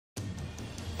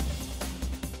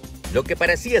Lo que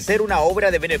parecía ser una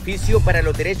obra de beneficio para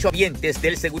los derechohabientes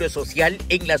del Seguro Social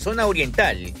en la zona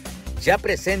oriental ya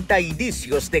presenta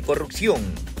indicios de corrupción.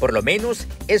 Por lo menos,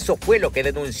 eso fue lo que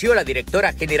denunció la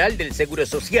directora general del Seguro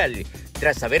Social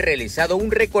tras haber realizado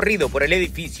un recorrido por el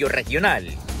edificio regional.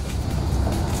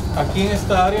 Aquí en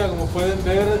esta área, como pueden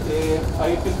ver,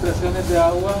 hay filtraciones de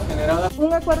agua generadas.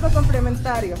 Un acuerdo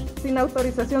complementario, sin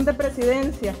autorización de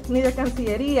presidencia ni de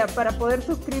Cancillería para poder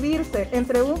suscribirse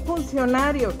entre un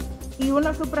funcionario y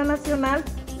una supranacional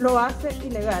lo hace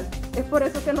ilegal. Es por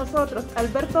eso que nosotros, al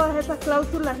ver todas esas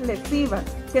cláusulas lesivas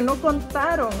que no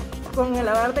contaron con el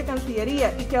aval de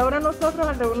Cancillería y que ahora nosotros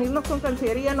al reunirnos con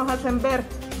Cancillería nos hacen ver,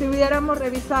 si hubiéramos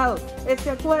revisado este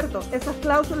acuerdo, esas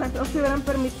cláusulas no se hubieran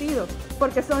permitido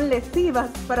porque son lesivas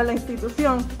para la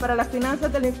institución, para las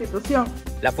finanzas de la institución.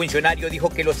 La funcionaria dijo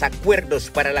que los acuerdos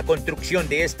para la construcción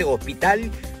de este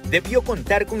hospital debió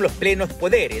contar con los plenos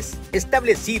poderes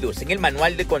establecidos en el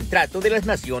Manual de Contrato de las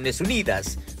Naciones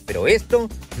Unidas, pero esto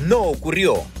no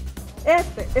ocurrió.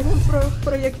 Este es un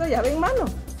proyecto llave en mano,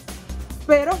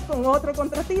 pero con otro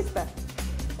contratista.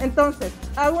 Entonces,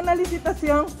 hago una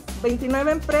licitación,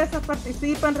 29 empresas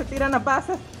participan, retiran las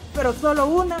bases, pero solo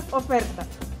una oferta,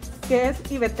 que es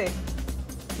IBT.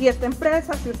 Y esta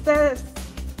empresa, si ustedes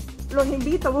los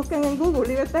invito, busquen en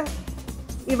Google IBT,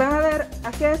 y van a ver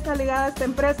a qué está ligada esta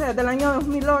empresa desde el año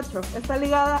 2008. Está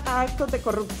ligada a actos de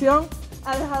corrupción,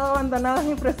 ha dejado abandonadas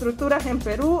infraestructuras en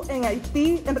Perú, en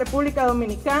Haití, en República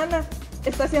Dominicana,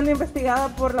 está siendo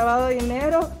investigada por lavado de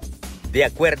dinero. De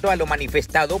acuerdo a lo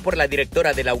manifestado por la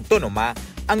directora de la Autónoma,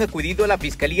 han acudido a la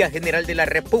Fiscalía General de la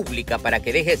República para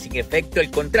que deje sin efecto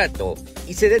el contrato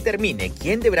y se determine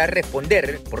quién deberá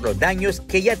responder por los daños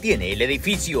que ya tiene el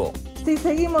edificio. Si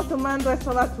seguimos sumando,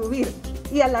 esto va a subir.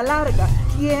 Y a la larga,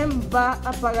 ¿quién va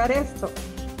a pagar esto?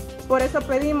 Por eso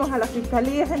pedimos a la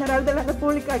Fiscalía General de la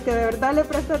República que de verdad le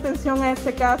preste atención a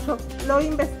este caso, lo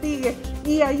investigue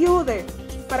y ayude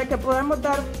para que podamos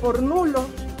dar por nulo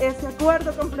ese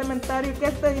acuerdo complementario y que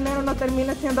este dinero no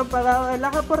termine siendo pagado de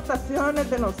las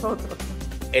aportaciones de nosotros.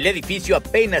 El edificio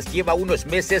apenas lleva unos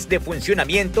meses de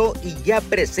funcionamiento y ya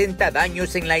presenta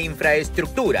daños en la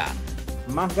infraestructura.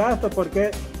 Más gasto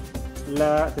porque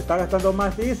se está gastando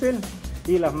más diésel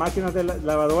y las máquinas de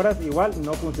lavadoras igual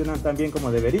no funcionan tan bien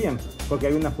como deberían porque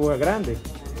hay una fuga grande.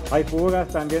 Hay fugas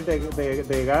también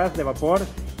de gas, de vapor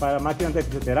para máquinas de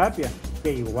fisioterapia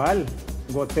que igual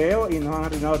goteo y nos han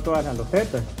arruinado todas las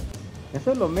losetas.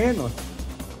 Eso es lo menos,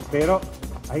 pero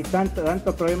hay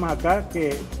tantos problemas acá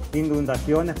que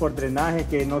inundaciones por drenaje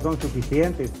que no son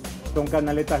suficientes. Son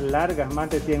canaletas largas, más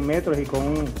de 100 metros y con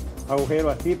un agujero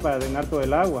así para drenar todo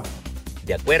el agua.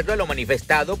 De acuerdo a lo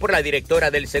manifestado por la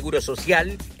directora del Seguro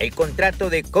Social, el contrato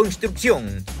de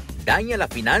construcción daña las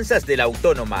finanzas de la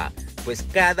Autónoma, pues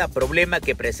cada problema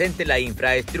que presente la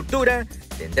infraestructura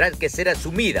tendrá que ser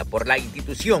asumida por la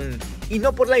institución y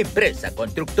no por la empresa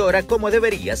constructora como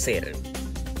debería ser.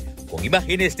 Con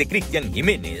imágenes de Cristian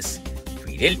Jiménez,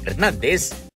 Fidel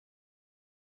Hernández,